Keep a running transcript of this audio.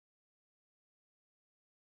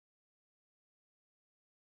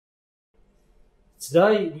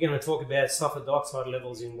Today we're going to talk about sulfur dioxide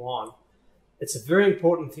levels in wine. It's a very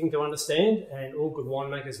important thing to understand, and all good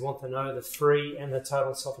winemakers want to know the free and the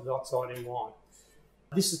total sulfur dioxide in wine.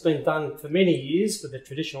 This has been done for many years with a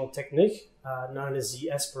traditional technique known as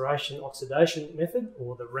the aspiration oxidation method,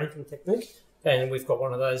 or the Rankine technique, and we've got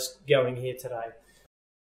one of those going here today.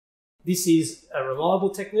 This is a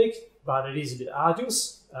reliable technique, but it is a bit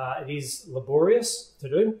arduous. It is laborious to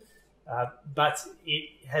do, but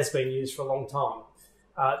it has been used for a long time.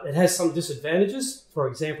 It has some disadvantages. For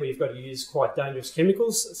example, you've got to use quite dangerous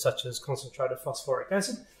chemicals, such as concentrated phosphoric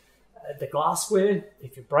acid. The glassware,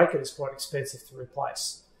 if you break it, is quite expensive to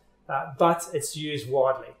replace, but it's used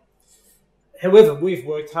widely. However, we've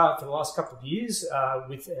worked hard for the last couple of years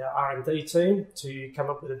with our R&D team to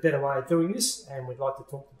come up with a better way of doing this, and we'd like to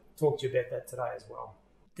talk to you about that today as well.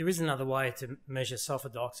 There is another way to measure sulfur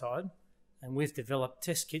dioxide, and we've developed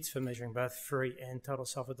test kits for measuring both free and total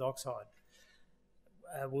sulfur dioxide.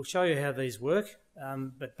 We'll show you how these work,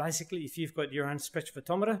 but basically if you've got your own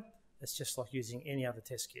spectrophotometer, it's just like using any other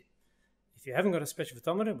test kit. If you haven't got a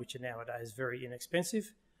spectrophotometer, which are nowadays very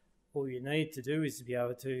inexpensive, all you need to do is to be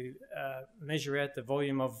able to measure out the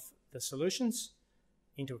volume of the solutions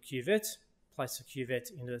into a cuvette, place the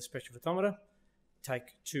cuvette into the spectrophotometer,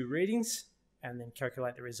 take 2 readings, and then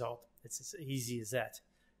calculate the result. It's as easy as that.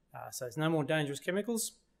 So there's no more dangerous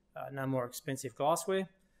chemicals, no more expensive glassware,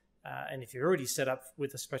 and if you're already set up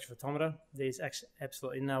with a spectrophotometer, there's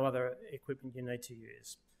absolutely no other equipment you need to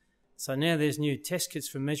use. So now there's new test kits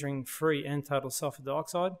for measuring free and total sulfur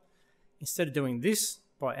dioxide. Instead of doing this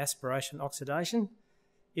by aspiration oxidation,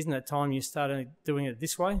 isn't it time you started doing it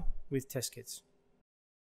this way with test kits?